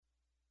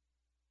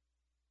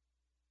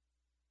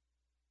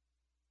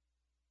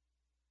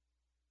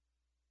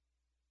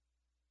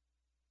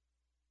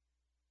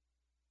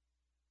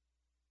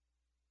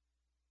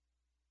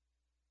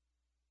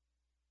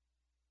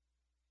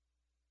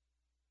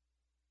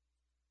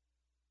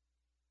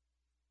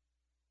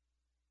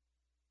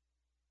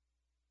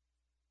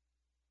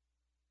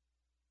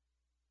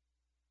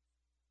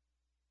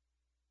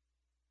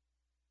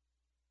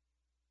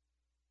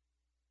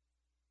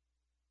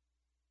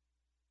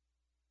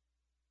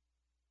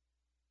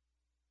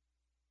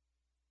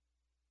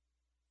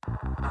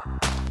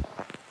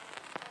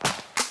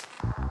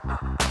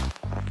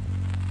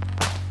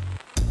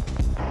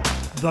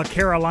The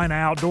Carolina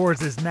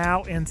Outdoors is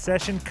now in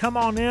session. Come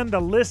on in. The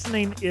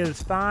listening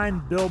is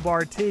fine. Bill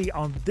Bartee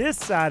on this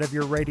side of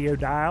your radio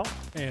dial.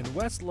 And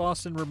Wes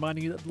Lawson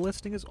reminding you that the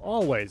listening is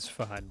always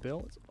fine,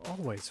 Bill. It's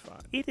always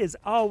fine. It is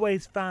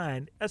always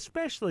fine,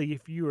 especially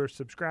if you are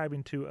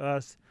subscribing to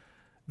us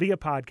via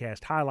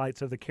podcast,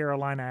 highlights of the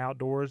Carolina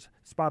Outdoors,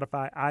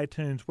 Spotify,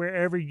 iTunes,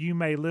 wherever you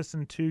may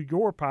listen to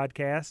your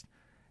podcast,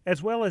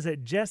 as well as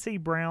at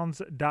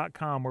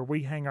jessebrowns.com, where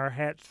we hang our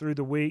hats through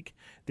the week,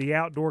 the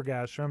outdoor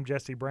guys from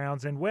Jesse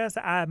Browns. And Wes,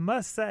 I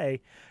must say,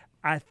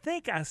 I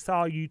think I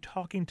saw you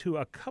talking to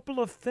a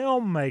couple of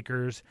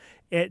filmmakers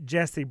at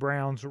Jesse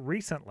Browns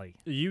recently.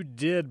 You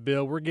did,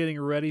 Bill. We're getting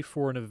ready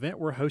for an event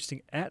we're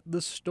hosting at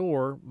the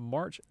store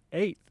March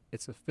 8th.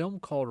 It's a film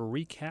called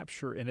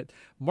Recapture, and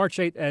March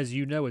 8th, as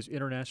you know, is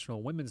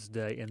International Women's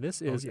Day, and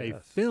this is a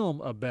film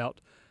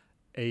about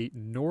a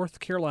North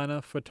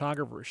Carolina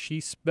photographer. She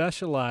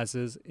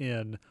specializes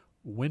in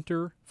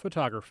winter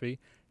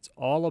photography. It's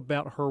all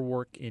about her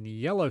work in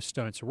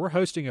Yellowstone. So we're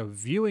hosting a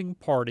viewing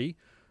party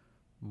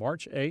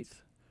March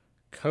 8th,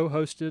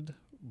 co-hosted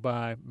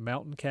by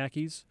Mountain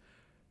Khakis,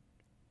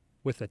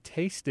 with a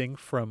tasting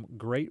from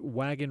Great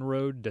Wagon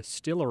Road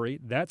Distillery.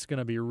 That's going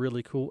to be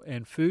really cool.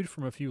 And food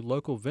from a few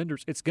local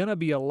vendors. It's going to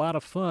be a lot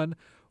of fun.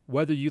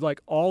 Whether you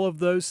like all of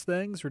those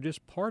things or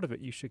just part of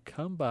it, you should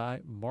come by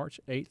March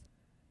 8th,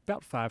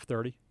 about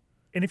 5:30.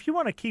 And if you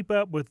want to keep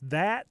up with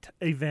that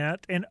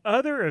event and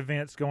other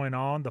events going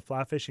on, the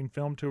Fly Fishing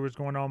Film Tour is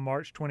going on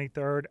March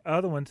 23rd,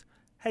 other ones,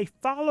 hey,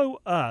 follow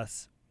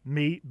us,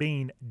 me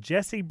being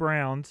Jesse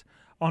Browns,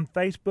 on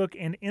Facebook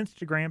and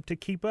Instagram to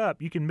keep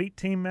up. You can meet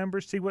team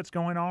members, see what's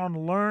going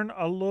on, learn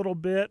a little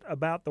bit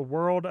about the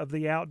world of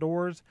the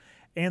outdoors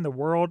and the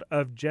world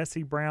of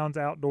Jesse Browns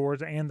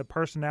Outdoors and the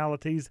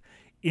personalities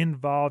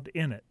involved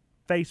in it.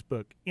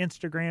 Facebook,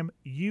 Instagram,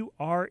 you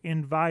are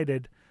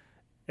invited,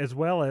 as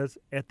well as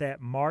at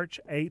that March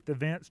 8th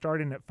event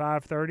starting at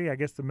 5:30. I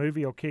guess the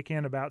movie will kick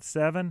in about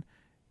 7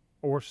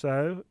 or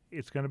so.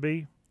 It's going to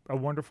be a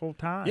wonderful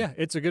time. Yeah,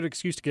 it's a good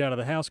excuse to get out of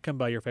the house, come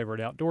by your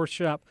favorite outdoor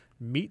shop,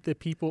 meet the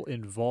people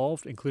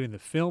involved, including the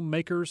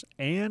filmmakers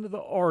and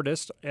the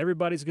artists.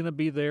 Everybody's going to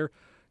be there.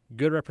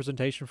 Good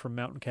representation from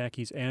Mountain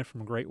Khakis and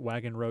from Great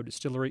Wagon Road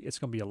Distillery. It's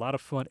going to be a lot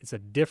of fun. It's a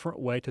different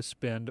way to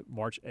spend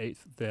March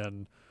 8th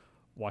than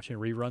watching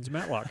reruns of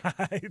Matlock.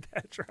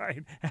 That's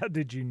right. How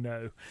did you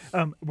know?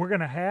 We're going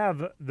to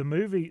have the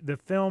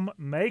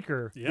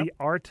filmmaker, the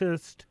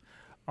artist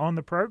on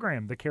the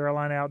program, the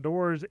Carolina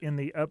Outdoors, in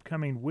the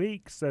upcoming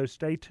week. So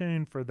stay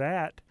tuned for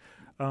that.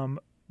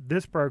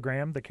 This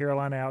program, the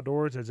Carolina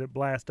Outdoors, as it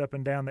blasts up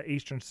and down the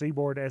eastern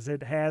seaboard, as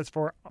it has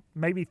for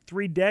maybe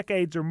 3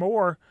 decades or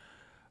more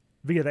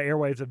via the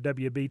airwaves of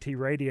WBT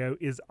Radio,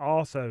 is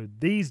also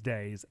these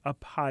days a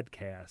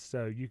podcast.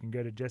 So you can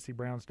go to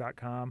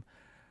jessebrowns.com,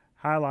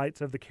 highlights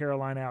of the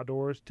Carolina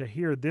Outdoors, to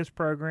hear this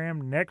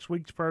program, next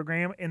week's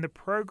program, and the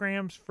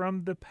programs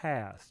from the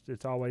past.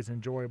 It's always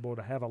enjoyable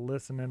to have a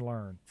listen and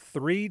learn.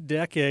 3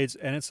 decades,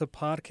 and it's a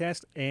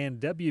podcast,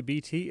 and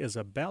WBT is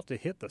about to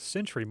hit the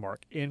century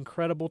mark.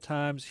 Incredible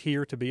times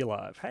here to be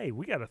alive. Hey,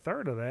 we got a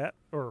third of that,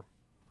 or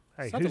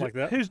hey, something like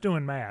that. Who's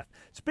doing math?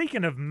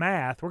 Speaking of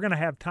math, we're going to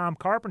have Tom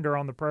Carpenter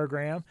on the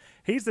program.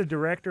 He's the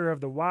director of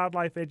the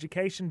Wildlife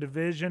Education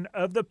Division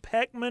of the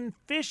Peckman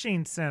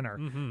Fishing Center.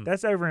 Mm-hmm.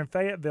 That's over in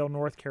Fayetteville,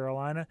 North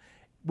Carolina.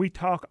 We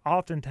talk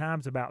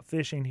oftentimes about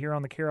fishing here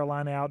on the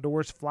Carolina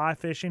Outdoors, fly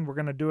fishing. We're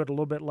going to do it a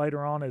little bit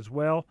later on as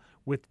well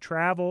with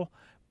travel.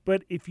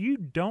 But if you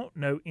don't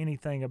know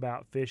anything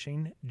about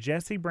fishing,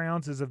 Jesse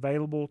Browns is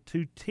available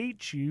to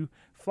teach you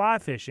fly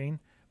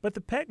fishing. But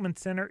the Peckman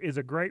Center is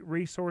a great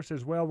resource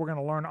as well. We're going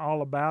to learn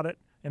all about it.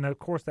 And, of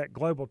course, that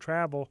global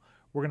travel,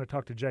 we're going to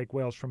talk to Jake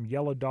Wells from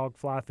Yellow Dog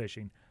Fly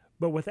Fishing.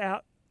 But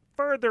without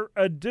further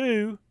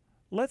ado,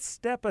 let's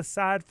step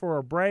aside for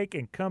a break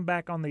and come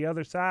back on the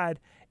other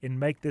side and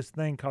make this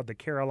thing called the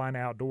Carolina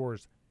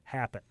Outdoors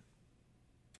happen.